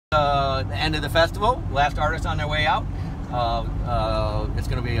the end of the festival. Last artist on their way out. It's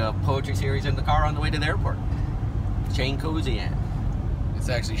going to be a poetry series in the car on the way to the airport. Shane Koyczan. It's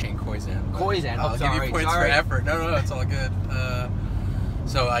actually Shane Koyczan. Koyczan. I'll give you points for effort. No, it's all good.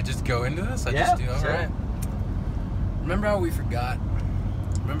 So I just go into this? All right. Remember how we forgot?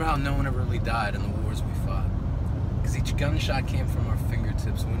 Remember how no one ever really died in the wars we fought? Because each gunshot came from our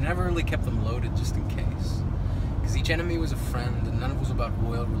fingertips, and we never really kept them loaded just in case. Because each enemy was a friend, and none of it was about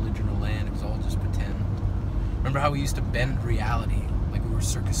oil, religion, or land. It was all just pretend. Remember how we used to bend reality like we were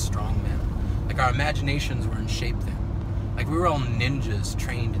circus strongmen? Like our imaginations were in shape then. Like we were all ninjas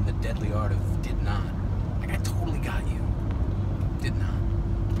trained in the deadly art of did not. Like I totally got you. Did not.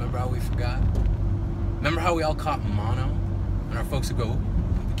 Remember how we forgot? Remember how we all caught mono? And our folks would go,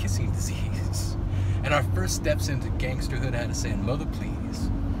 the kissing disease. And our first steps into gangsterhood had us saying, mother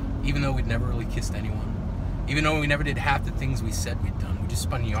please. Even though we'd never really kissed anyone. Even though we never did half the things we said we'd done. We just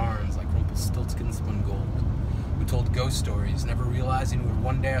spun yarns like Rumpelstiltskin spun gold. We told ghost stories, never realizing we would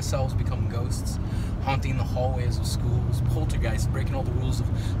one day ourselves become ghosts, haunting the hallways of schools, poltergeists, breaking all the rules of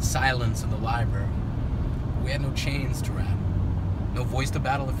silence in the library. We had no chains to rattle, no voice to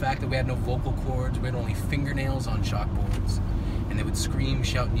battle the fact that we had no vocal cords, we had only fingernails on chalkboards. And they would scream,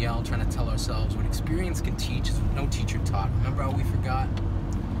 shout, and yell, trying to tell ourselves what experience can teach is what no teacher taught. Remember how we forgot?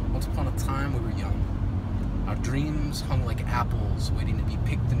 Once upon a time, we were young. Our dreams hung like apples, waiting to be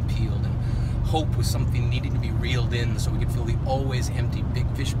picked and peeled, and hope was something needing to be reeled in so we could fill the always empty big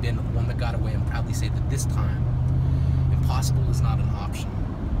fish bin with the one that got away and proudly say that this time, impossible is not an option.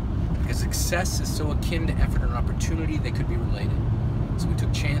 Because success is so akin to effort and opportunity, they could be related. So we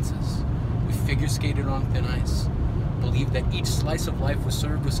took chances. We figure skated on thin ice. Believed that each slice of life was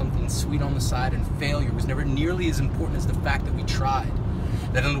served with something sweet on the side, and failure was never nearly as important as the fact that we tried.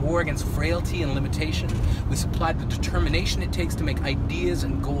 That in the war against frailty and limitation, we supplied the determination it takes to make ideas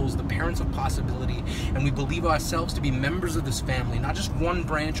and goals the parents of possibility, and we believe ourselves to be members of this family, not just one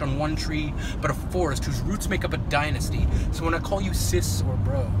branch on one tree, but a forest whose roots make up a dynasty. So when I call you sis or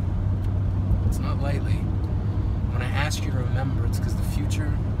bro, it's not lightly. When I ask you to remember, it's because the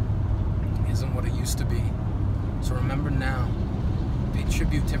future isn't what it used to be. So remember now. Pay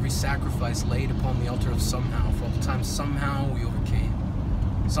tribute to every sacrifice laid upon the altar of somehow, for all the times somehow we overcame.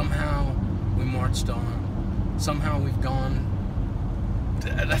 Somehow we marched on. Somehow we've gone.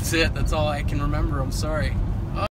 That's it. That's all I can remember. I'm sorry.